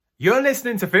You're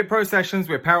listening to Fit Pro Sessions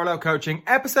with Parallel Coaching,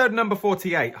 episode number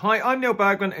 48. Hi, I'm Neil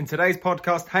Bergman. In today's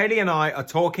podcast, Hayley and I are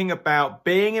talking about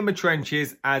being in the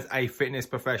trenches as a fitness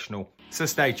professional. So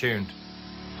stay tuned.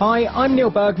 Hi, I'm Neil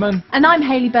Bergman. And I'm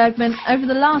Hayley Bergman. Over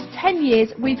the last 10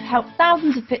 years, we've helped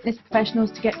thousands of fitness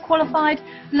professionals to get qualified,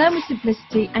 learn with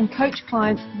simplicity, and coach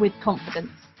clients with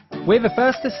confidence. We're the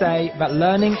first to say that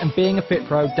learning and being a fit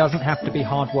pro doesn't have to be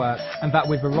hard work, and that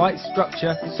with the right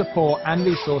structure, support and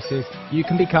resources, you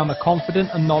can become a confident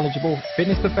and knowledgeable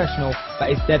fitness professional that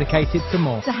is dedicated to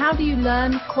more. So how do you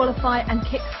learn, qualify and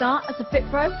kickstart as a fit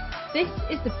pro? This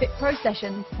is the Fit Pro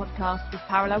Sessions podcast with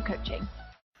Parallel Coaching.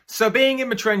 So being in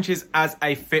the trenches as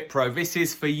a fit pro, this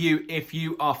is for you if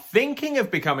you are thinking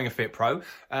of becoming a fit pro,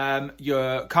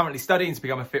 you're currently studying to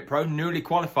become a fit pro, newly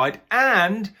qualified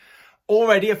and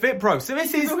already a fit pro. So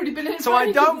this is, so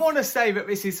I don't want to say that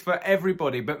this is for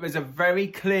everybody, but there's a very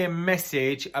clear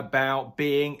message about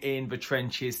being in the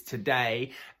trenches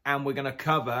today, and we're going to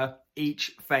cover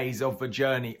each phase of the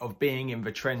journey of being in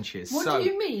the trenches. What do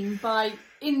you mean by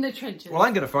in the trenches? Well,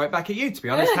 I'm going to throw it back at you, to be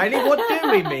honest, Hayley. What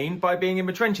do we mean by being in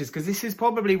the trenches? Because this is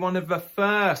probably one of the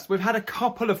first. We've had a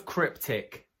couple of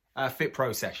cryptic Fit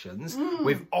Pro sessions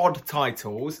with odd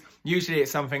titles. Usually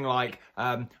it's something like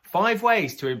 5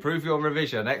 ways to improve your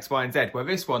revision, X, Y, and Z. Where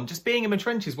this one, just being in the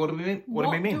trenches, what do we mean? What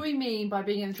do we mean by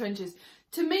being in the trenches?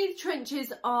 To me, the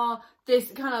trenches are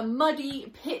this kind of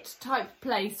muddy pit type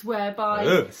place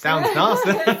whereby... sounds nasty.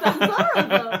 It sounds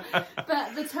horrible.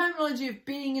 But the terminology of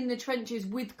being in the trenches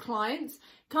with clients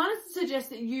kind of suggests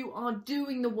that you are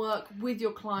doing the work with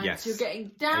your clients. Yes, you're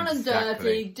getting down and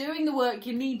dirty, doing the work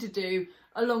you need to do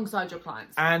alongside your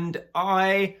clients. And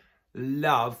I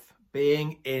love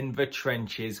being in the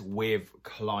trenches with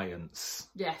clients.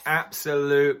 Yes.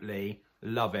 Absolutely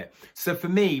love it. So for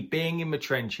me, being in the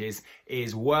trenches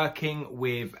is working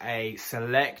with a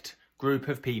select group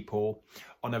of people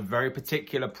on a very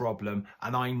particular problem,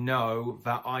 and I know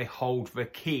that I hold the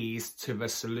keys to the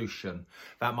solution.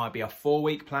 That might be a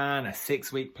 4-week plan, a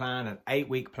 6-week plan, an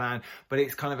 8-week plan, but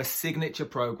it's kind of a signature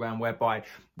program whereby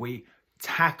we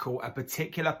tackle a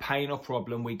particular pain or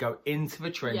problem. We go into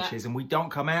the trenches and we don't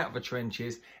come out of the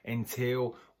trenches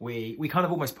until we kind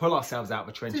of almost pull ourselves out of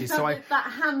the trenches. So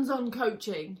that hands-on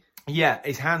coaching. Yeah,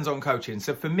 it's hands-on coaching.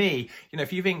 So for me,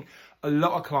 if you think a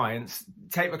lot of clients,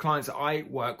 take the clients that I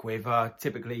work with are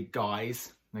typically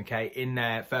guys, okay, in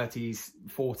their 30s,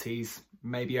 40s,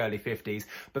 maybe early 50s,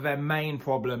 but their main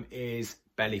problem is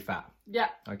belly fat. Yeah.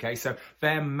 Okay, so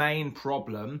their main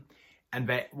problem, and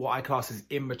they're what I class as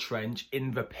in the trench,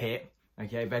 in the pit.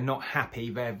 Okay, they're not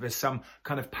happy. There's some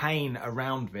kind of pain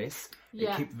around this.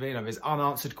 Yeah. There's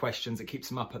unanswered questions that keeps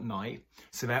them up at night.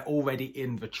 So they're already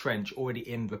in the trench, already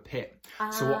in the pit.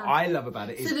 So what I love about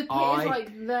it is so the pit is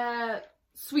like their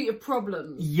suite of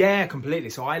problems. Yeah,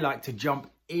 completely. So I like to jump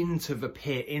into the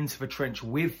pit, into the trench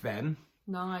with them.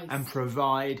 Nice. And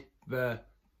provide the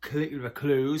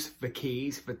clues, the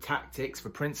keys, the tactics, the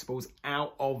principles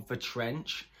out of the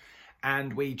trench.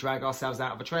 And we drag ourselves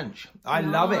out of a trench. I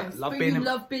love it. Love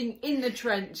being in the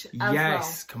trench as well.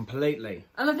 Yes, completely.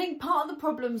 And I think part of the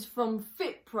problems from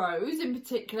fit pros in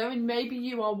particular, and maybe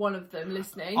you are one of them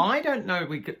listening. I don't know.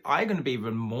 I'm going to be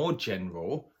even more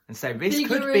general and say this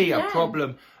could be a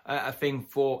problem, a thing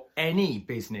for any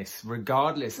business,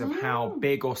 regardless of how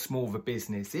big or small the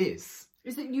business is.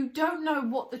 Is that you don't know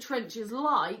what the trench is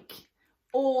like,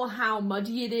 or how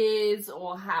muddy it is,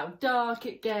 or how dark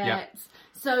it gets. Yeah.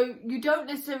 So you don't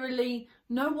necessarily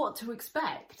know what to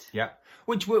expect. Yeah.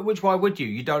 Which why would you?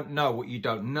 You don't know what you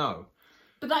don't know.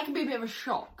 But that can be a bit of a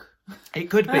shock. It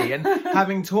could be. And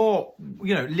having taught,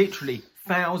 literally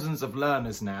thousands of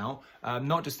learners now,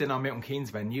 not just in our Milton Keynes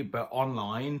venue, but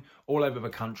online, all over the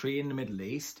country, in the Middle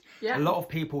East. Yeah. A lot of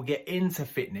people get into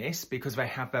fitness because they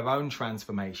have their own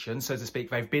transformation, so to speak.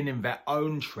 They've been in their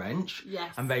own trench.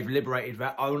 Yes. And they've liberated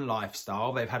their own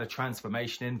lifestyle. They've had a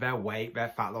transformation in their weight, their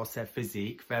fat loss, their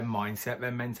physique, their mindset,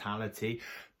 their mentality,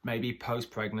 maybe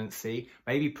post-pregnancy,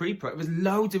 maybe pre-pregnancy. There's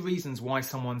loads of reasons why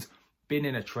someone's been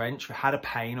in a trench, had a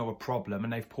pain or a problem,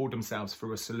 and they've pulled themselves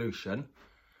through a solution.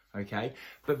 Okay,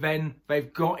 but then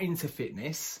they've got into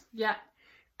fitness,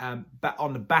 but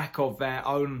on the back of their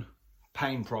own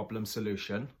pain problem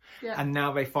solution, and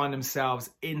now they find themselves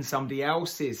in somebody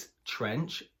else's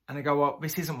trench, and they go, well,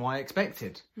 this isn't what I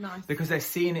expected. Nice. Because they're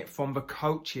seeing it from the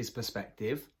coach's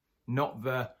perspective, not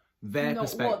their Not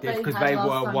perspective, what because they they had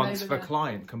last were time once they the were there.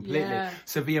 client completely. Yeah.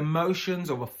 So the emotions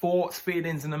or the thoughts,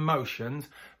 feelings and emotions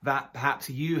that perhaps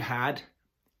you had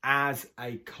as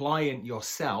a client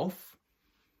yourself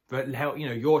that helped,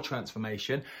 your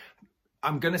transformation,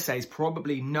 I'm going to say is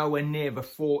probably nowhere near the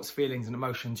thoughts, feelings and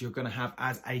emotions you're going to have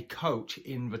as a coach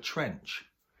in the trench.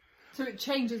 So it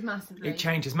changes massively. It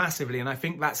changes massively, and I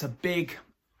think that's a big...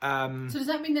 So does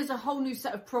that mean there's a whole new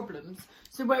set of problems?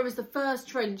 So whereas the first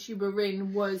trench you were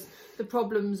in was the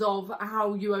problems of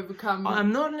how you overcome...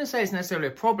 I'm not going to say it's necessarily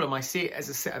a problem. I see it as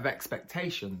a set of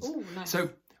expectations. Ooh, nice. So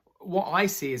what I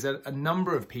see is a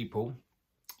number of people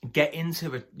get into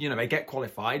the, they get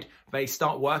qualified, they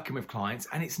start working with clients,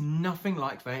 and it's nothing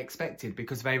like they expected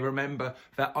because they remember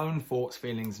their own thoughts,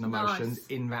 feelings and emotions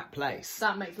in that place.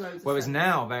 That makes loads of sense. Whereas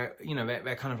now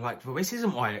they're kind of like, well, this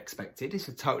isn't what I expected. It's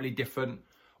a totally different,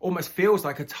 almost feels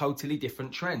like a totally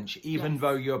different trench, even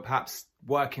though you're perhaps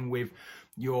working with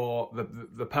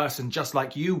the person just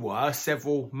like you were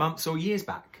several months or years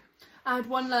back. I had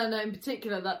one learner in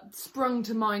particular that sprung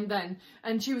to mind then,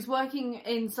 and she was working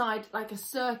inside like a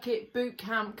circuit boot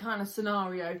camp kind of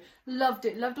scenario. Loved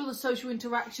it, loved all the social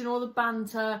interaction, all the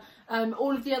banter,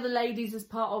 all of the other ladies as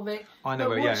part of it. I know,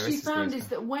 but what she found is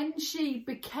that when she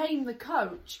became the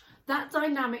coach, that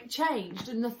dynamic changed,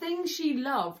 and the thing she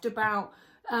loved about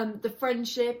the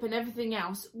friendship and everything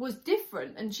else was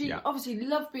different. And she obviously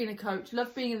loved being a coach,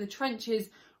 loved being in the trenches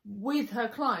with her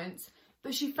clients.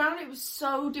 But she found it was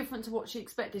so different to what she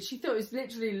expected. She thought it was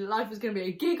literally life was going to be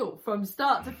a giggle from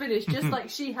start to finish, just like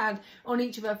she had on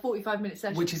each of her 45-minute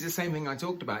sessions. Which is the same thing I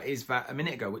talked about a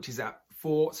minute ago, which is that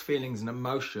thoughts, feelings and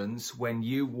emotions when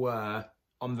you were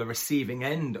on the receiving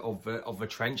end of the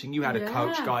trench and you had a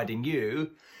coach guiding you,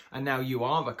 and now you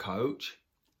are the coach.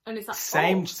 And it's like,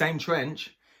 same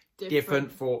trench.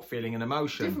 Different thought, feeling and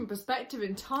emotion. Different perspective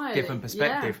entirely. Different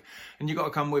perspective. Yeah. And you've got to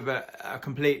come with a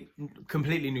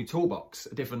completely new toolbox,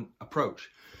 a different approach.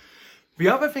 The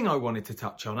other thing I wanted to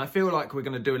touch on, I feel like we're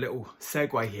going to do a little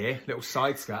segue here, little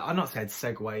side skirt. I've not said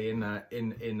segue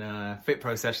in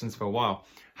FitPro sessions for a while.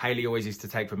 Hayley always used to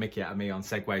take the mickey out of me on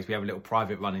segues. We have a little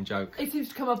private running joke. It seems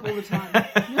to come up all the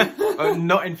time.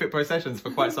 Not in FitPro sessions for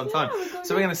quite some time.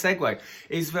 So we're going to segue.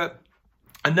 Is that...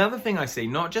 Another thing I see,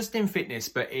 not just in fitness,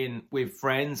 but with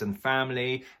friends and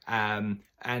family,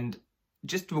 and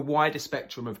just the wider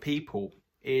spectrum of people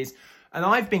is, and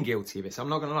I've been guilty of this, I'm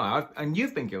not going to lie, and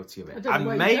you've been guilty of it. And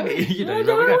maybe,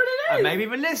 and maybe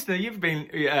the listener, you've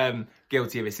been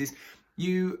guilty of this, is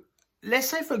let's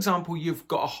say, for example, you've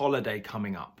got a holiday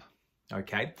coming up,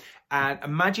 okay? And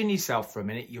imagine yourself for a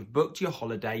minute, you've booked your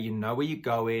holiday, you know where you're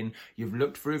going, you've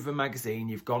looked through the magazine,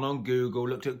 you've gone on Google,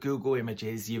 looked at Google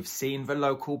Images, you've seen the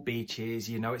local beaches,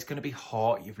 you know it's going to be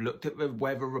hot, you've looked at the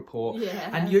weather report,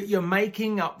 and you're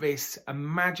making up this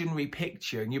imaginary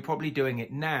picture, and you're probably doing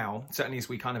it now, certainly as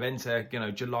we kind of enter,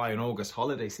 July and August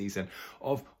holiday season,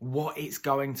 of what it's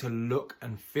going to look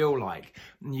and feel like.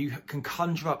 And you can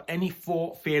conjure up any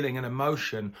thought, feeling and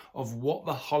emotion of what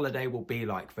the holiday will be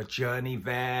like, the journey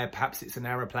there. Perhaps it's an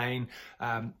aeroplane,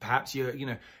 perhaps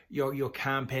you're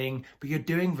camping, but you're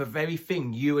doing the very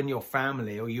thing you and your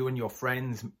family or you and your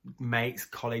friends, mates,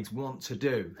 colleagues want to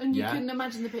do. And you can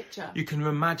imagine the picture. You can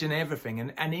imagine everything,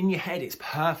 and in your head it's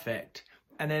perfect.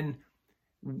 And then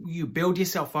you build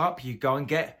yourself up, you go and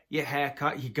get your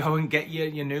haircut, you go and get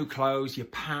your new clothes, you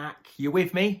pack, you're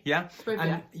with me, yeah?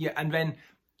 And then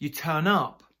you turn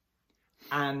up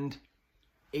and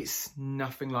it's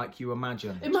nothing like you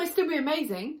imagined. It might still be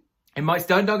amazing. It might.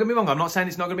 Don't get me wrong. I'm not saying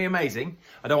it's not going to be amazing.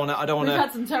 I don't want to. We've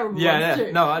had some terrible ones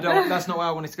too. No, I don't. That's not where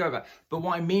I wanted to go about. But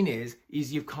what I mean is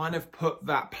you've kind of put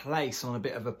that place on a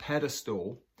bit of a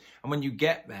pedestal, and when you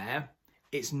get there,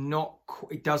 it's not.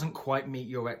 It doesn't quite meet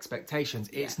your expectations.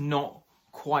 Yeah. It's not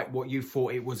quite what you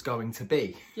thought it was going to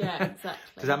be. Yeah, exactly.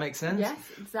 Does that make sense? Yes,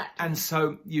 exactly. And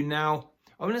so you now.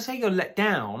 I'm going to say you're let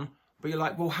down, but you're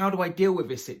like, well, how do I deal with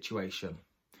this situation?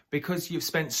 Because you've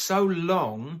spent so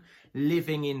long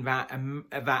living in that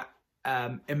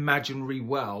imaginary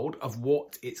world of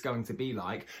what it's going to be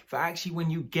like, for actually when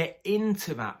you get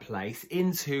into that place,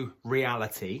 into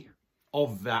reality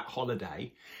of that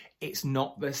holiday, it's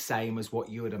not the same as what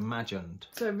you had imagined.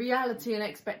 So reality and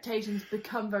expectations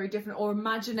become very different, or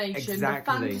imagination,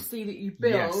 exactly. The fantasy that you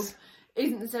build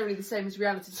isn't necessarily the same as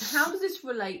reality. So how does this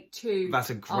relate to That's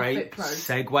a great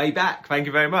segue back. Thank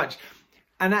you very much.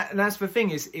 And that's the thing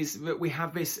is that we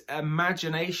have this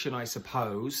imagination, I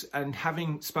suppose, and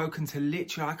having spoken to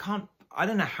literally, I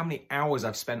don't know how many hours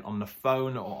I've spent on the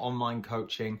phone or online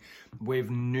coaching with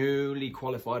newly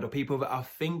qualified or people that are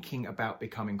thinking about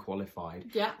becoming qualified.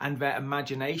 Yeah. And their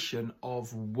imagination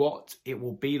of what it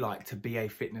will be like to be a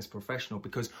fitness professional,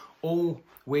 because all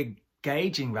we're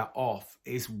gauging that off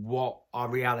is what our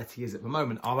reality is at the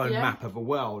moment, our own map of the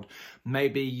world.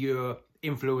 Maybe you're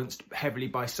influenced heavily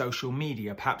by social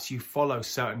media. Perhaps you follow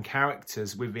certain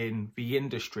characters within the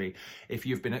industry. If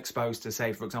you've been exposed to,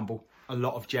 say, for example, a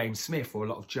lot of James Smith or a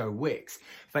lot of Joe Wicks,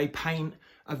 they paint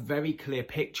a very clear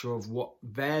picture of what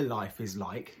their life is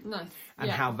like. Nice. And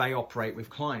how they operate with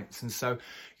clients. And so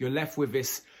you're left with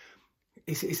this.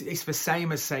 It's the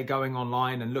same as, say, going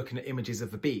online and looking at images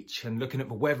of the beach and looking at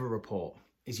the weather report.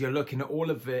 Is you're looking at all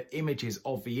of the images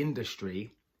of the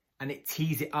industry and it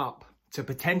tees it up to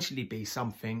potentially be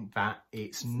something that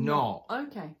it's not.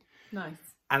 Okay, nice.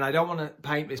 And I don't want to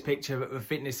paint this picture that the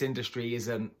fitness industry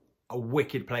isn't a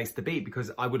wicked place to be,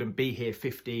 because I wouldn't be here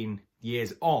 15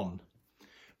 years on.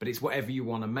 But it's whatever you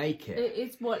want to make it.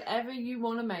 It's whatever you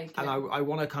want to make it. And I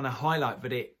want to kind of highlight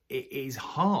that it is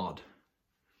hard.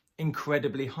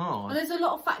 Incredibly hard. And there's a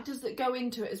lot of factors that go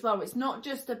into it as well. It's not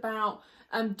just about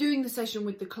doing the session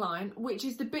with the client, which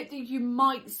is the bit that you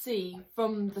might see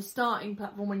from the starting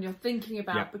platform when you're thinking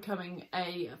about becoming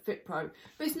a Fit Pro.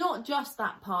 But it's not just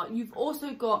that part. You've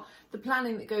also got the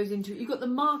planning that goes into it. You've got the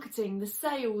marketing, the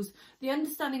sales, the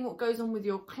understanding what goes on with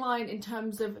your client in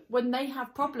terms of when they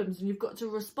have problems and you've got to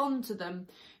respond to them.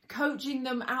 Coaching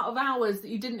them out of hours that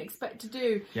you didn't expect to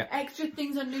do, extra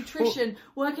things on nutrition,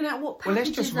 working out what packages let's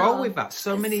just roll are. with that.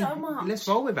 Let's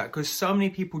roll with that, because so many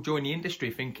people join the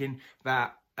industry thinking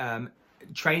that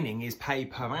training is pay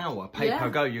per hour, pay per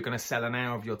go. You're going to sell an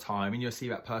hour of your time and you'll see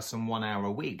that person 1 hour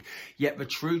a week. Yet the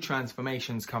true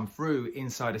transformations come through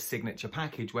inside a signature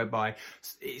package, whereby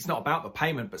it's not about the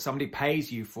payment, but somebody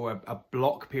pays you for a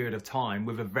block period of time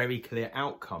with a very clear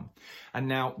outcome. And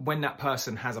now when that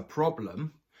person has a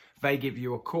problem, they give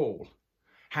you a call.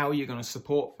 How are you going to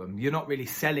support them? You're not really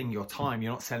selling your time.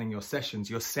 You're not selling your sessions.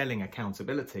 You're selling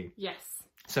accountability. Yes.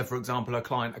 So, for example, a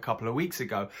client a couple of weeks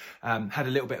ago had a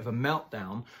little bit of a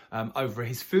meltdown over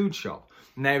his food shop.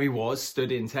 And there he was,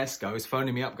 stood in Tesco's,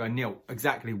 phoning me up going, Neil,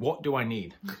 exactly what do I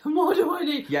need? What do I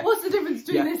need? Yeah. What's the difference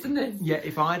between this and this? Yeah,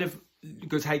 if I'd have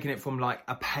taken it from like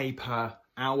a pay per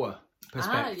hour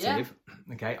perspective,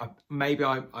 okay, maybe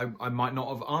I might not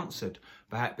have answered.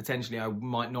 Perhaps potentially I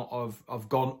might not have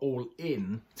gone all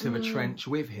in to the trench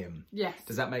with him. Yes.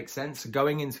 Does that make sense? So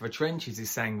going into the trenches is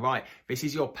saying, right, this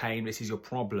is your pain, this is your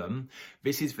problem,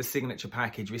 this is the signature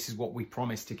package, this is what we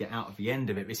promised to get out of the end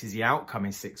of it, this is the outcome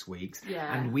in 6 weeks,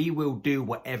 and we will do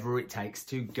whatever it takes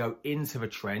to go into the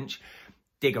trench,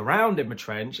 dig around in the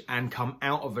trench and come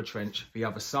out of the trench the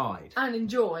other side. And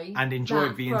enjoy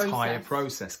the entire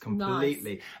process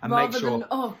completely. Nice. And rather make sure, than,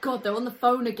 oh God, they're on the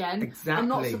phone again. Exactly. I'm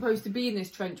not supposed to be in this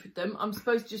trench with them. I'm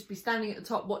supposed to just be standing at the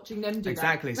top watching them do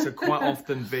exactly. that. So quite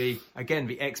often the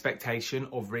expectation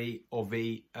of what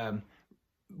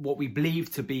we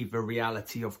believe to be the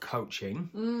reality of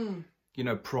coaching, you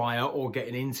know, prior or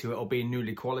getting into it or being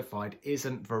newly qualified,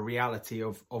 isn't the reality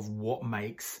of what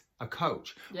makes a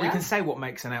coach. We can say what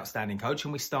makes an outstanding coach,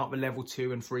 and we start with level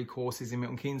 2 and 3 courses in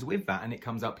Milton Keynes with that, and it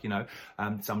comes up, you know,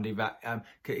 somebody that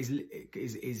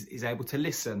is able to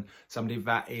listen, somebody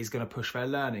that is going to push their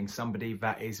learning, somebody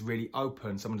that is really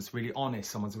open, someone that's really honest,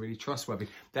 someone's really trustworthy.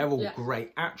 They're all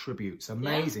great attributes,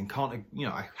 amazing. Can't, you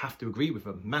know, I have to agree with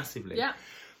them massively.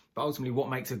 But ultimately,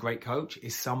 what makes a great coach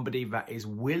is somebody that is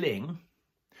willing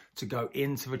to go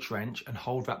into the trench and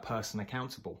hold that person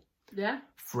accountable.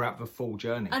 Throughout the full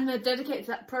journey. And they're dedicated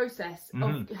to that process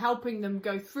of helping them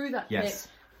go through that pit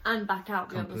and back out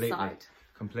the other side.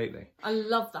 Completely. I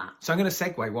love that. So I'm going to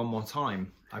segue one more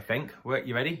time, I think.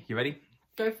 You ready?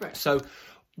 Go for it. So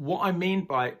what I mean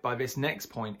by this next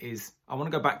point is I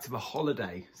want to go back to the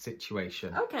holiday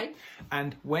situation. Okay.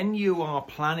 And when you are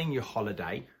planning your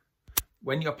holiday,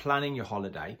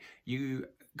 you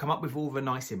come up with all the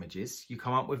nice images, you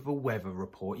come up with the weather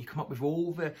report, you come up with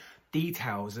all the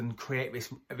details and create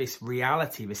this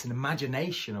reality, this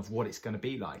imagination of what it's going to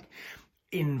be like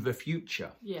in the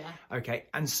future. Okay.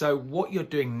 And so what you're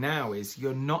doing now is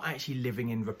you're not actually living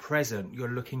in the present, you're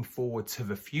looking forward to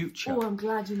the future. Oh, I'm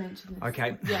glad you mentioned this.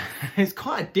 Okay. It's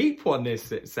quite a deep one,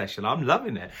 this session. I'm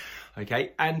loving it.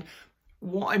 Okay. And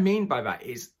what I mean by that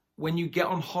is when you get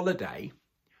on holiday,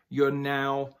 you're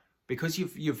now, because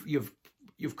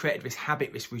you've created this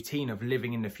habit, this routine of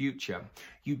living in the future,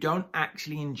 you don't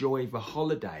actually enjoy the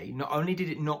holiday. Not only did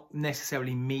it not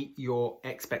necessarily meet your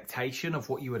expectation of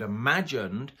what you had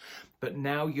imagined, but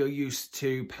now you're used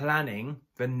to planning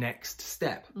the next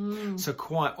step. So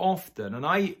quite often, and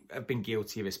I have been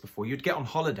guilty of this before, you'd get on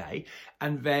holiday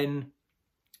and then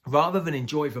rather than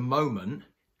enjoy the moment,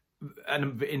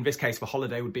 and in this case, the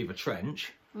holiday would be the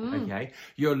trench, okay,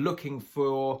 you're looking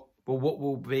for, well, what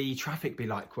will the traffic be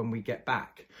like when we get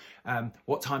back?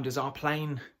 What time does our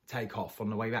plane take off on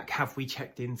the way back? Have we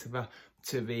checked into the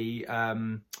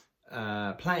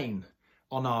plane?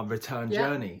 on our return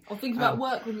journey. Or thinking about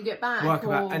work when you get back.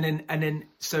 And then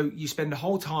so you spend the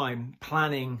whole time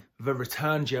planning the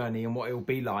return journey and what it will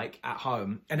be like at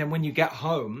home. And then when you get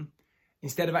home,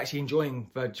 instead of actually enjoying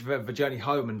the journey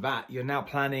home and that, you're now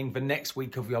planning the next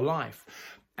week of your life.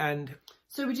 And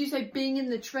so would you say being in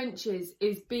the trenches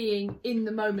is being in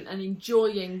the moment and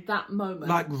enjoying that moment?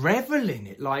 Like revel in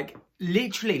it, like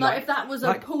literally. Like if that was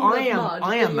a pool of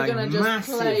mud, you're going to just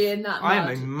play in that mud. I am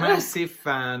a massive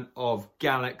fan of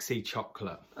Galaxy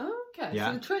chocolate. Okay,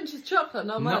 so the trench is chocolate,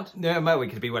 not mud. No, it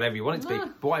could be whatever you want it to be.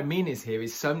 But what I mean is here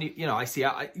is so many, I see,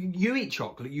 you eat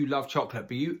chocolate, you love chocolate,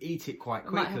 but you eat it quite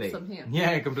quickly. I might have some here.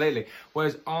 Yeah, completely.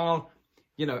 Whereas I'll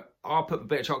put a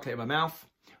bit of chocolate in my mouth,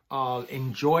 I'll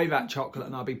enjoy that chocolate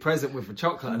and I'll be present with the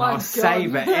chocolate and I'll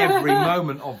savour every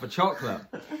moment of the chocolate.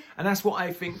 And that's what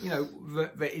I think,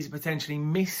 that is potentially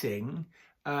missing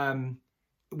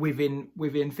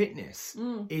within fitness,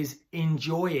 is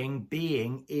enjoying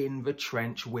being in the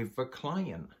trench with the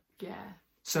client. Yeah.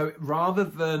 So rather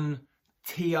than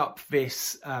tee up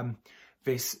this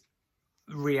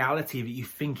reality that you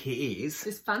think it is,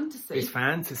 this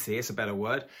fantasy, it's a better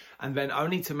word, and then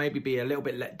only to maybe be a little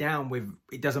bit let down with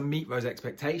it doesn't meet those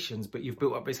expectations, but you've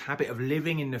built up this habit of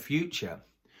living in the future.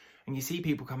 And you see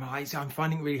people come, I'm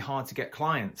finding it really hard to get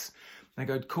clients. And I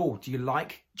go, cool, do you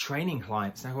like training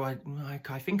clients? And I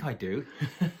go, I think I do.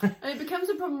 And it becomes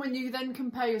a problem when you then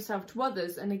compare yourself to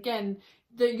others. And again,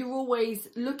 that you're always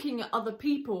looking at other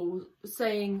people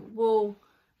saying, well,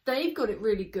 they've got it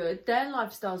really good, their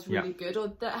lifestyle's really good,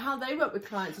 or how they work with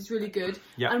clients is really good,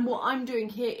 and what I'm doing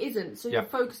here isn't. So your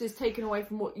focus is taken away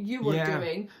from what you are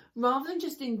doing, rather than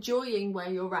just enjoying where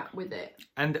you're at with it.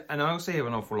 And I also hear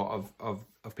an awful lot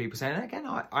of people saying, and again,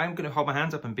 I'm going to hold my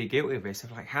hands up and be guilty of this,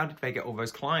 of like, how did they get all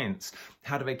those clients?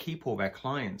 How do they keep all their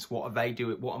clients? What are they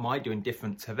doing? What am I doing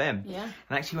different to them? Yeah.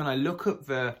 And actually, when I look at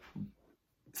the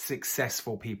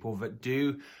successful people that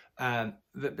do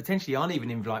that potentially aren't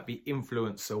even in like the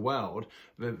influencer world,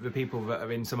 the people that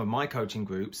are in some of my coaching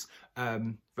groups that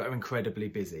are incredibly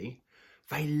busy,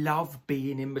 they love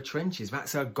being in the trenches.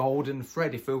 That's a golden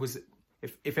thread.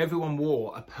 If everyone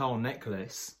wore a pearl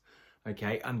necklace,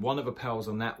 okay, and one of the pearls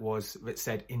on that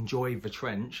said enjoy the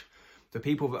trench, the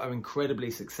people that are incredibly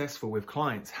successful with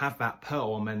clients have that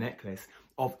pearl on their necklace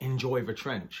of enjoy the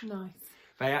trench. Nice.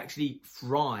 They actually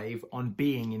thrive on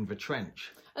being in the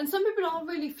trench. And some people are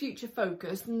really future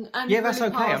focused and that's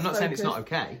really okay. I'm not saying it's not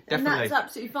okay. Definitely. And that's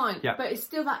absolutely fine. Yeah. But it's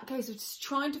still that case of just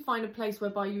trying to find a place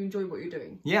whereby you enjoy what you're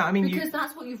doing. Yeah, I mean, because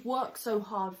that's what you've worked so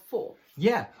hard for.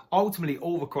 Yeah, ultimately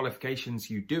all the qualifications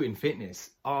you do in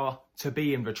fitness are to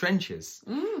be in the trenches.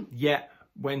 Yet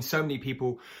when so many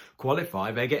people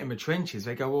qualify, they get in the trenches,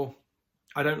 they go, well,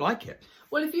 I don't like it.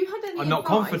 Well, if you had any I'm not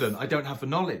confident. I don't have the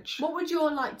knowledge. What would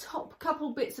your top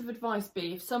couple bits of advice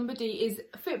be if somebody is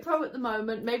fit pro at the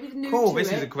moment, maybe new to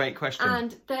this is a great question.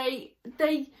 And they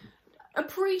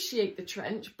appreciate the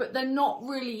trench, but they're not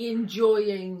really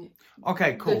enjoying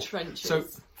the trenches. So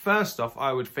first off,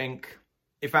 I would think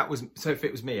if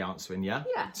it was me answering, yeah?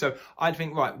 So I'd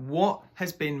think, right, what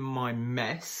has been my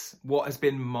mess? What has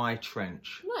been my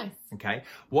trench? Nice. Okay.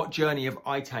 What journey have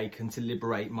I taken to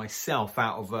liberate myself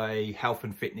out of a health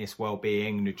and fitness,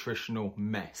 well-being, nutritional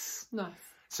mess? Nice.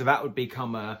 So that would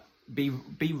become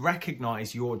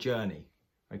recognize your journey.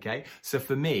 Okay. So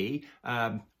for me,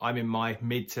 I'm in my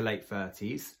mid to late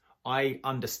 30s. I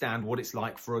understand what it's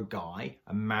like for a guy,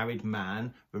 a married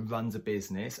man that runs a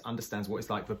business, understands what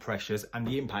it's like for pressures and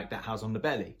the impact that has on the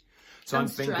belly. So I'm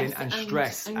thinking, and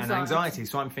stress and anxiety.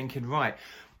 So I'm thinking, right,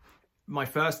 my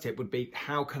first tip would be,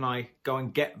 how can I go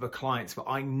and get the clients that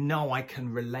I know I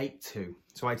can relate to?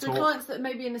 So clients that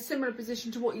may be in a similar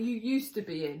position to what you used to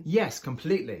be in. Yes,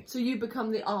 completely. So you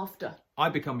become the after. I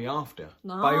become the after.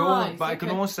 Nice. But I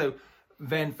can also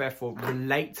then therefore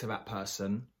relate to that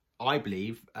person, I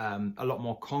believe, a lot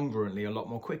more congruently, a lot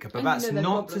more quicker. But that's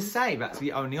not to say that's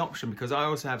the only option, because I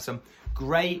also have some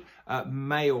great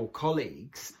male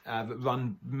colleagues that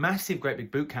run massive, great big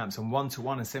boot camps and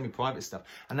one-to-one and semi-private stuff.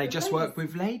 And they just work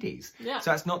with ladies. Yeah. So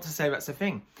that's not to say that's a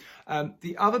thing.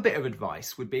 The other bit of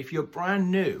advice would be, if you're brand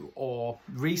new or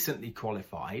recently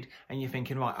qualified and you're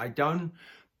thinking, right, I don't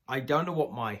know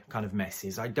what my kind of mess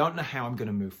is. I don't know how I'm going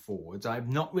to move forwards. I've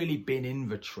not really been in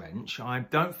the trench. I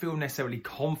don't feel necessarily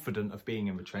confident of being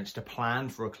in the trench to plan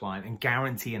for a client and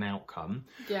guarantee an outcome.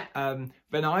 Yeah.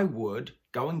 Then I would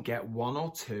go and get 1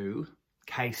 or 2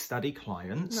 case study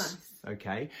clients. Nice.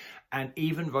 Okay. And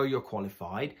even though you're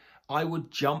qualified, I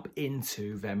would jump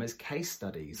into them as case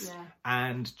studies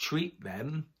and treat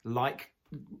them like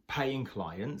paying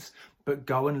clients, but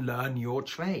go and learn your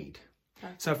trade.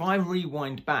 So if I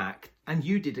rewind back and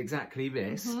you did exactly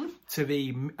this, to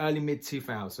the early mid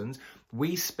 2000s,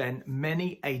 we spent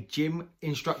many a gym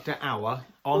instructor hour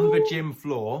on the gym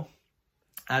floor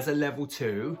as a level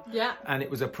 2. Yeah. And it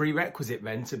was a prerequisite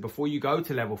then. So before you go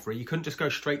to level 3, you couldn't just go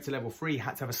straight to level 3. You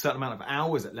had to have a certain amount of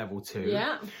hours at level 2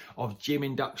 of gym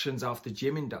inductions after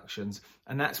gym inductions.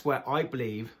 And that's where I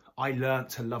believe I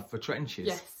learnt to love the trenches.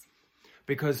 Yes.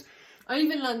 Because I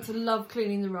even learned to love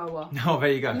cleaning the rower. Oh,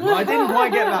 there you go. Well, I didn't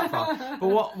quite get that far.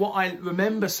 But what I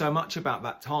remember so much about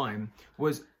that time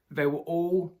was they were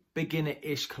all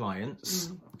beginner-ish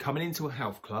clients coming into a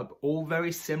health club, all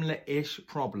very similar-ish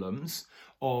problems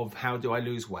of how do I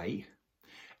lose weight.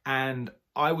 And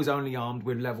I was only armed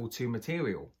with level 2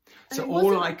 material. So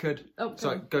all I could...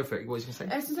 sorry, go for it. What was you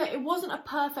going to say? It wasn't a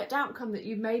perfect outcome that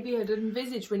you maybe had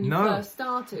envisaged when you first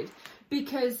started.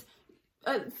 Because...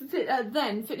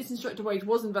 then fitness instructor wage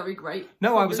wasn't very great.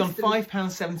 No, I was on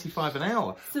 £5.75 an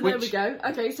hour. So there we go.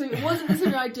 Okay, so it wasn't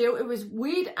necessarily ideal. It was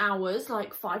weird hours,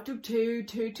 like 5 till 2,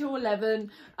 2 till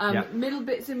 11, middle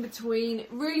bits in between,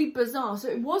 really bizarre. So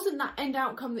it wasn't that end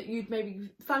outcome that you'd maybe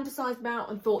fantasized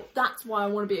about and thought, that's why I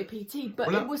want to be a PT.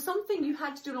 But it was something you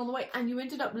had to do along the way, and you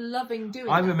ended up loving doing it.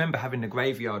 I remember having the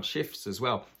graveyard shifts as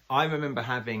well. I remember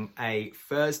having a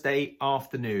Thursday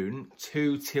afternoon,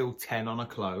 2 till 10 on a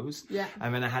close. Yeah.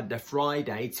 And then I had the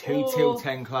Friday, 2 till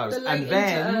 10 close. And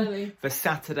then the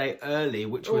Saturday early,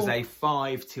 which was a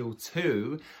 5 till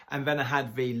 2. And then I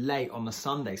had the late on the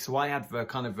Sunday. So I had the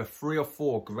kind of the 3 or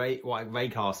 4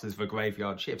 raycasters for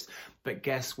graveyard shifts. But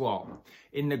guess what?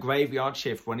 In the graveyard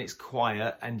shift, when it's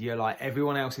quiet and you're like,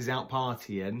 everyone else is out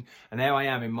partying, and there I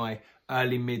am in my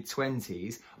early mid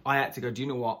 20s, I had to go, do you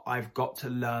know what? I've got to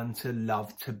learn to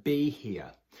love to be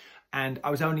here. And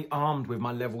I was only armed with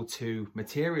my level 2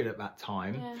 material at that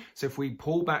time. Yeah. So if we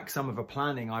pull back some of the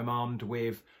planning, I'm armed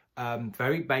with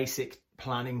very basic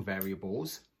planning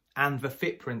variables and the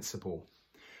FIT principle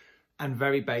and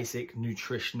very basic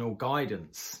nutritional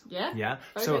guidance. Yeah.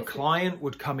 So a client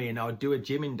would come in, I would do a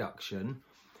gym induction,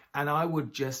 and I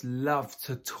would just love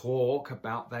to talk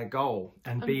about their goal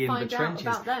and be in the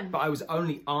trenches. But I was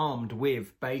only armed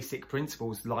with basic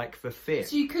principles like the FIT.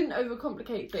 So you couldn't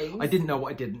overcomplicate things. I didn't know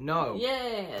what I didn't know.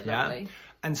 Yeah, lovely.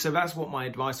 And so that's what my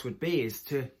advice would be, is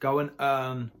to go and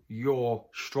earn your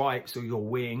stripes or your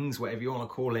wings, whatever you want to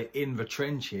call it, in the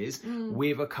trenches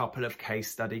with a couple of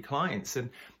case study clients.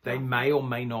 And they may or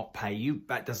may not pay you.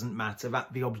 That doesn't matter.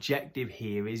 That the objective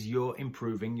here is you're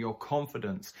improving your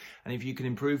confidence. And if you can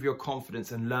improve your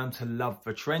confidence and learn to love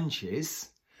the trenches,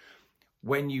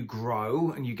 when you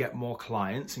grow and you get more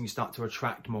clients and you start to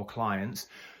attract more clients,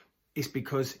 it's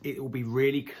because it will be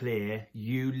really clear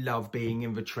you love being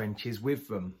in the trenches with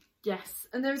them. Yes,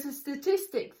 and there's a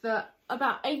statistic that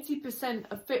about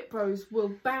 80% of fit pros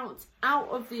will bounce out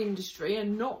of the industry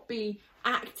and not be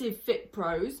active fit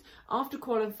pros after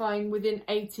qualifying within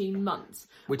 18 months.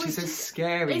 Which is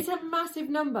scary. It's a massive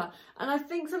number. And I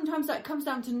think sometimes that comes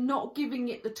down to not giving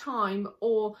it the time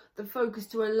or the focus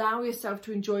to allow yourself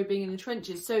to enjoy being in the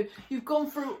trenches. So you've gone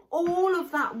through all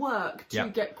of that work to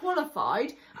get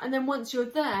qualified, and then once you're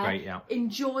there,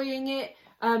 enjoying it,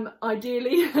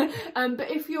 ideally. But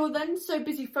if you're then so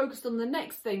busy focused on the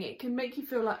next thing, it can make you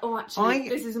feel like, oh, actually,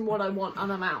 this isn't what I want,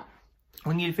 and I'm out.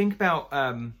 When you think about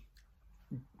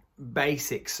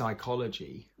basic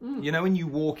psychology, you know, when you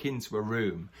walk into a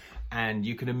room and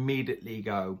you can immediately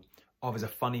go, oh, there's a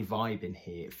funny vibe in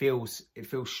here. It feels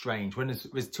strange. When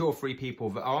there's 2 or 3 people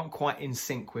that aren't quite in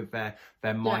sync with their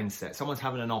mindset. Someone's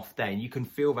having an off day and you can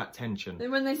feel that tension.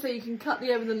 Then when they say you can cut the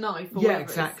air with a knife or whatever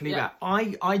exactly that.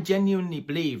 I genuinely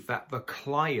believe that the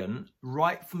client,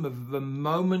 right from the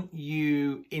moment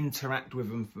you interact with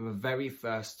them for the very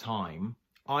first time,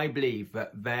 I believe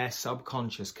that their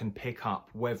subconscious can pick up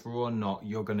whether or not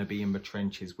you're going to be in the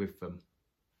trenches with them.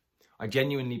 I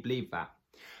genuinely believe that.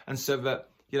 And so that,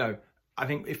 you know, I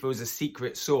think if there was a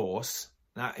secret source,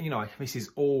 you know, this is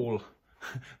all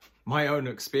my own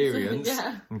experience,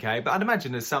 okay? But I'd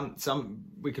imagine there's some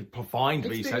we could find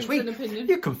research.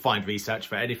 You can find research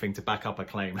for anything to back up a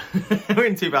claim. We're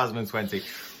in 2020.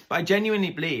 But I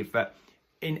genuinely believe that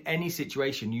in any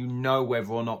situation, you know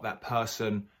whether or not that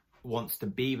person wants to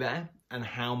be there and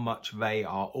how much they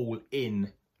are all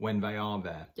in when they are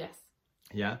there. Yes.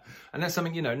 Yeah. And that's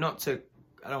something, you know, not to,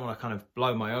 I don't want to kind of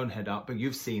blow my own head up, but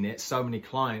you've seen it. So many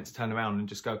clients turn around and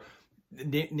just go,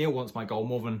 Neil wants my goal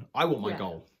more than I want my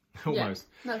goal. Almost.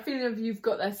 That feeling of you've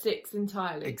got their 6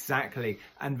 entirely. Exactly.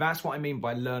 And that's what I mean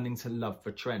by learning to love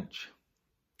the trench.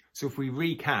 So if we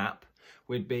recap,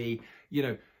 would be, you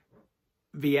know,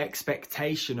 the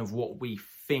expectation of what we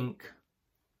think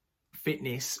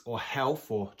fitness or health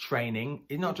or training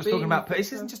is not just talking about,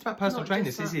 this isn't just about personal training.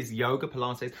 This is yoga,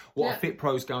 Pilates, what a fit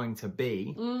pro is going to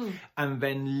be. And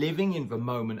then living in the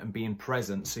moment and being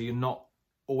present. So you're not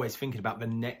always thinking about the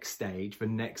next stage,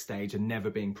 and never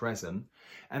being present.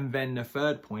 And then the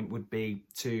third point would be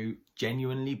to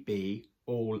genuinely be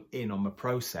all in on the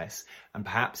process. And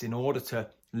perhaps in order to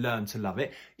learn to love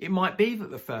it, it might be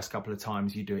that the first couple of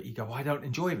times you do it, you go, I don't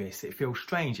enjoy this. It feels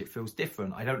strange. It feels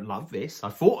different. I don't love this. I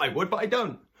thought I would, but I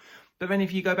don't. But then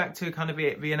if you go back to kind of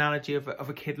the analogy of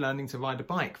a kid learning to ride a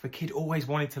bike, the kid always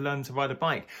wanted to learn to ride a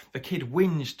bike. The kid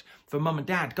whinged for mum and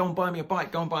dad, go and buy me a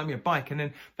bike, go and buy me a bike. And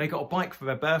then they got a bike for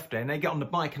their birthday and they get on the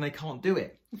bike and they can't do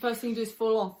it. The first thing you do is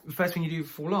fall off. The first thing you do is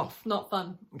fall off. Not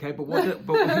fun. Okay, but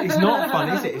it's not fun,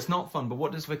 is it? It's not fun. But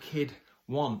what does the kid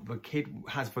want? The kid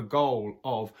has the goal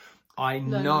of, I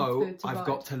know I've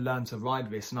got to learn to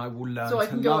ride this and I will learn to love it. So I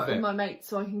can go out with my mates,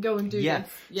 so I can go and do this.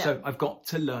 Yeah. So I've got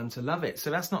to learn to love it. So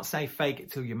that's not say fake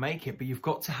it till you make it, but you've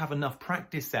got to have enough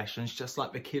practice sessions, just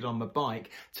like the kid on the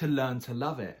bike, to learn to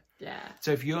love it. Yeah.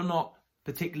 So if you're not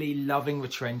particularly loving the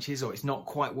trenches, or it's not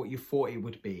quite what you thought it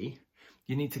would be,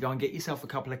 you need to go and get yourself a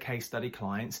couple of case study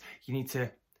clients. You need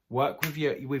to work with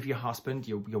your husband,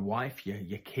 your wife,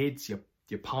 your kids, your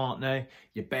partner,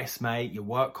 your best mate, your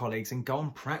work colleagues, and go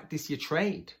and practice your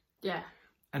trade. Yeah.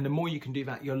 And the more you can do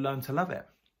that, you'll learn to love it.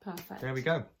 Perfect. There we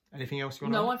go. Anything else you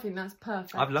want to No, I think that's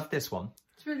perfect. I've loved this one.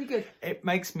 It's really good. It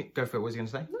makes me... Go for it. What was you going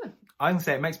to say? No. I can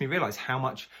say it makes me realise how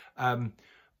much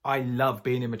I love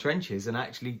being in the trenches, and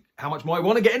actually how much more I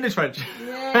want to get in the trench.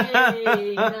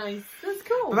 Yay. Nice. That's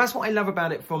cool. But that's what I love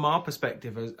about it from our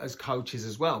perspective as coaches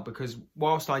as well, because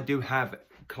whilst I do have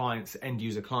clients, end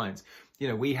user clients, you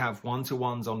know, we have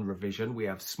one-to-ones on revision. We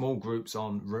have small groups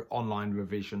on online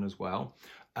revision as well.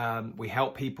 We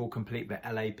help people complete the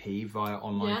LAP via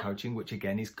online coaching, which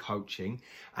again is coaching.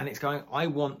 And it's going, I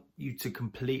want you to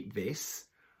complete this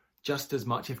just as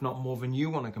much, if not more, than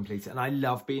you want to complete it. And I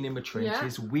love being in the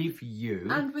trenches with you.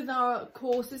 And with our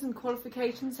courses and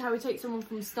qualifications, how we take someone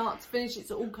from start to finish, it's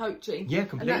all coaching. Yeah,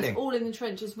 completely. And that's all in the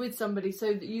trenches with somebody,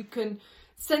 so that you can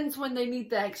sense when they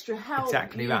need the extra help.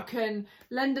 Exactly that. You can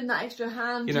lend them that extra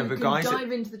hand. You know, the guys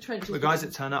dive into the trenches. The guys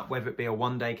that turn up, whether it be a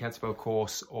 1-day kettlebell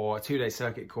course or a 2-day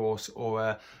circuit course or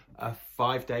a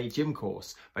 5-day gym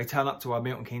course, they turn up to our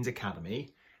Milton Keynes Academy,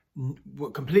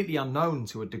 completely unknown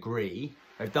to a degree.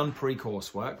 They've done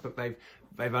pre-course work, but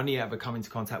they've only ever come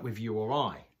into contact with you or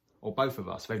I, or both of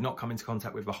us. They've not come into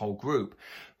contact with the whole group.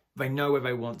 They know where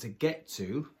they want to get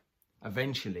to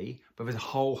eventually, but there's a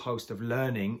whole host of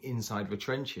learning inside the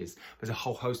trenches. There's a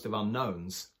whole host of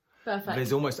unknowns. Perfect.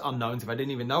 There's almost unknowns if I didn't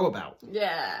even know about.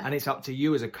 Yeah. And it's up to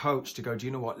you as a coach to go, do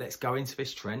you know what? Let's go into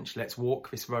this trench. Let's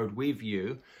walk this road with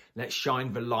you. Let's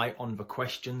shine the light on the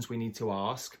questions we need to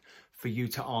ask for you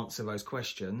to answer those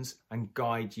questions and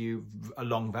guide you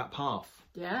along that path.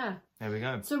 Yeah. There we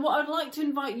go. So what I'd like to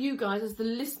invite you guys as the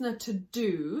listener to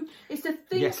do is to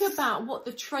think about what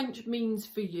the trench means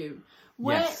for you.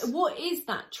 What is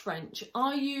that trench?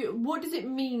 What does it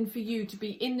mean for you to be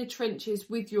in the trenches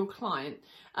with your client?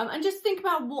 And just think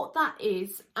about what that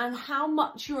is and how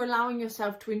much you're allowing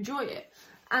yourself to enjoy it,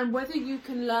 and whether you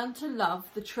can learn to love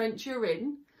the trench you're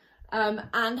in,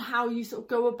 and how you sort of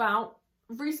go about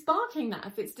re-sparking that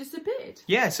if it's disappeared.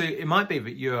 Yeah, so it might be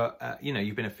that you're,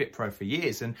 you've been a fit pro for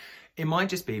years, and it might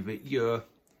just be that you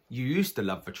used to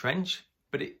love the trench,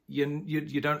 but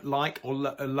you don't like or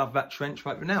love that trench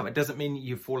right now. It doesn't mean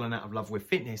you've fallen out of love with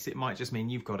fitness. It might just mean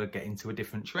you've got to get into a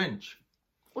different trench.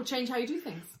 Or change how you do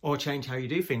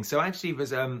things. So actually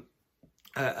there's a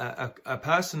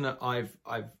person that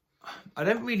I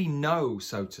don't really know,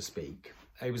 so to speak.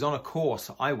 He was on a course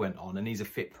I went on, and he's a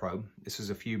fit pro. This was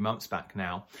a few months back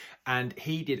now. And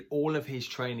he did all of his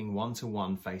training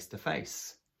one-to-one,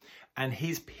 face-to-face. And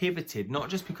he's pivoted, not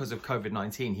just because of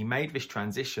COVID-19. He made this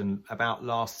transition about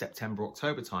last September,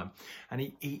 October time. And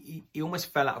he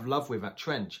almost fell out of love with that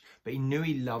trench, but he knew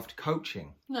he loved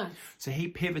coaching. Nice. So he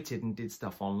pivoted and did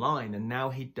stuff online. And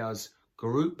now he does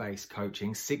group-based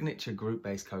coaching, signature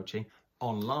group-based coaching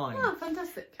online. Oh,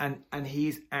 fantastic. And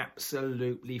he's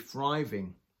absolutely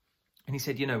thriving. And he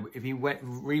said, if he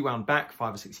rewound back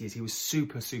 5 or 6 years, he was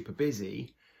super, super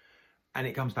busy. And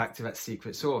it comes back to that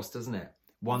secret sauce, doesn't it?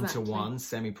 One-to-one,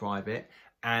 semi-private.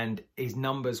 And his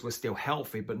numbers were still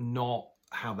healthy, but not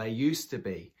how they used to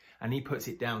be. And he puts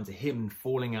it down to him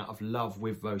falling out of love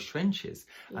with those trenches.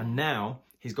 Yeah. And now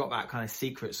he's got that kind of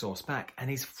secret sauce back, and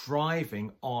he's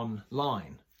thriving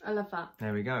online. I love that.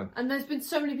 There we go. And there's been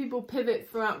so many people pivot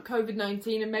throughout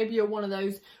COVID-19, and maybe you're one of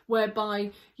those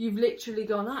whereby you've literally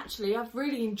gone, actually, I've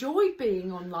really enjoyed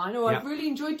being online, or I've really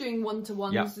enjoyed doing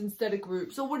one-to-ones instead of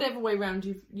groups, or whatever way around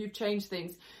you've changed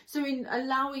things. So in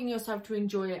allowing yourself to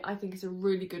enjoy it, I think is a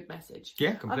really good message.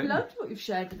 Yeah, completely. I've loved what you've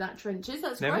shared with that, Trenches.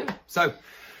 That's great. So,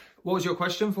 what was your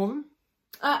question for them?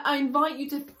 I invite you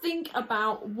to think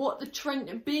about what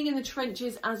being in the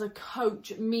trenches as a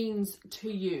coach means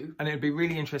to you. And it'd be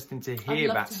really interesting to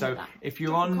hear that. So if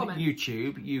you're on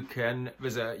YouTube, you can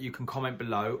comment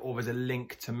below, or there's a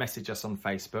link to message us on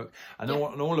Facebook, and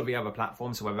on all of the other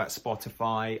platforms, so whether that's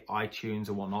Spotify, iTunes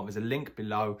or whatnot, there's a link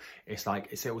below. It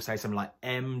will say something like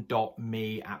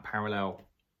m.me@Parallel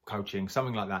Coaching,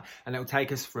 something like that, and it'll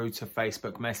take us through to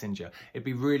Facebook Messenger. It'd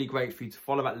be really great for you to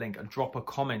follow that link and drop a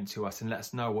comment to us and let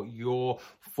us know what your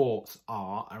thoughts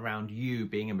are around you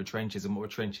being in the trenches and what the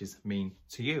trenches mean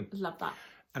to you. Love that.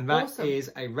 And that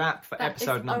is a wrap for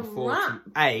episode number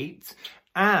 48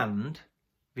 and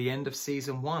the end of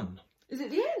season 1. Is it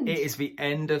the end? It is the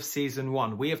end of season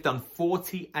 1. We have done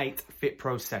 48 Fit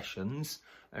Pro sessions,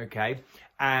 okay,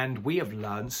 and we have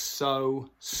learned so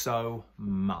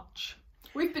much.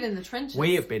 We've been in the trenches.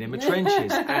 We have been in the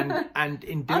trenches, and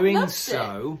in doing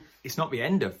so, it's not the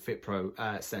end of Fit Pro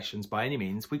sessions by any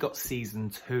means. We got season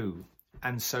 2,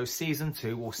 and so season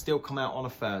 2 will still come out on a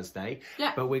Thursday.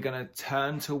 Yeah. But we're going to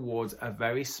turn towards a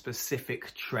very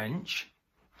specific trench,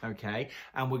 okay?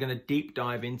 And we're going to deep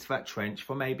dive into that trench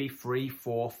for maybe 3,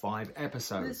 4, 5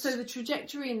 episodes. So the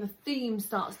trajectory and the theme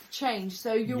starts to change.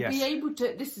 So you'll be able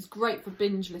to. This is great for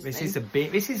binge listening.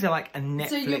 This is like a Netflix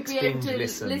so you'll be able to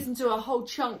listen to a whole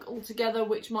chunk altogether,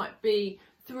 which might be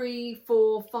 3,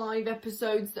 4, 5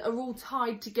 episodes that are all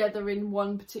tied together in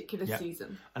one particular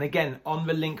season. And again, on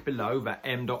the link below, that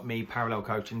m.me Parallel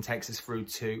Coaching takes us through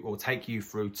to, or take you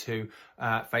through to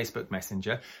Facebook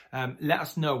Messenger. Let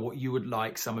us know what you would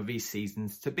like some of these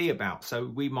seasons to be about. So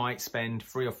we might spend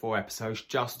 3 or 4 episodes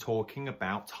just talking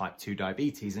about type 2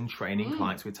 diabetes and training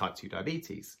clients with type 2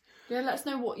 diabetes. Yeah, let us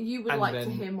know what you would like to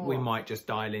hear more. We might just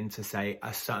dial into, say,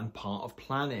 a certain part of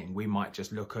planning. We might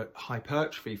just look at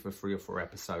hypertrophy for 3 or 4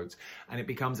 episodes, and it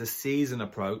becomes a season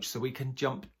approach, so we can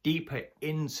jump deeper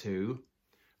into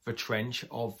the trench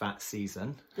of that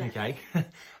season, okay,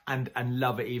 and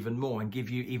love it even more and give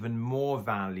you even more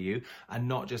value, and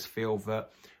not just feel that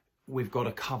we've got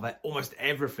to cover almost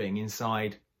everything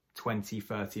inside 20,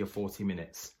 30 or 40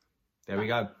 minutes. There we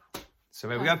go. So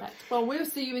there we go. Well, we'll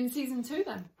see you in season 2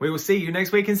 then. We will see you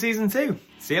next week in season 2.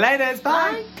 See you later.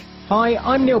 Bye. Hi,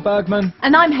 I'm Neil Bergman.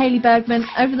 And I'm Hayley Bergman.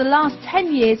 Over the last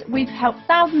 10 years, we've helped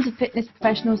thousands of fitness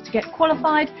professionals to get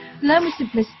qualified, learn with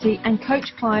simplicity, and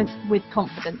coach clients with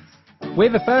confidence. We're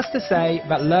the first to say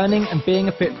that learning and being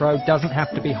a Fit Pro doesn't have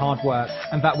to be hard work,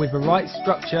 and that with the right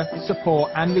structure,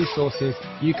 support and resources,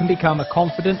 you can become a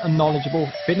confident and knowledgeable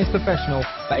fitness professional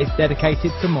that is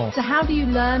dedicated to more. So how do you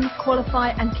learn, qualify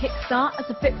and kickstart as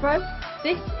a Fit Pro?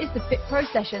 This is the Fit Pro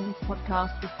Sessions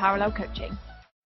podcast with Parallel Coaching.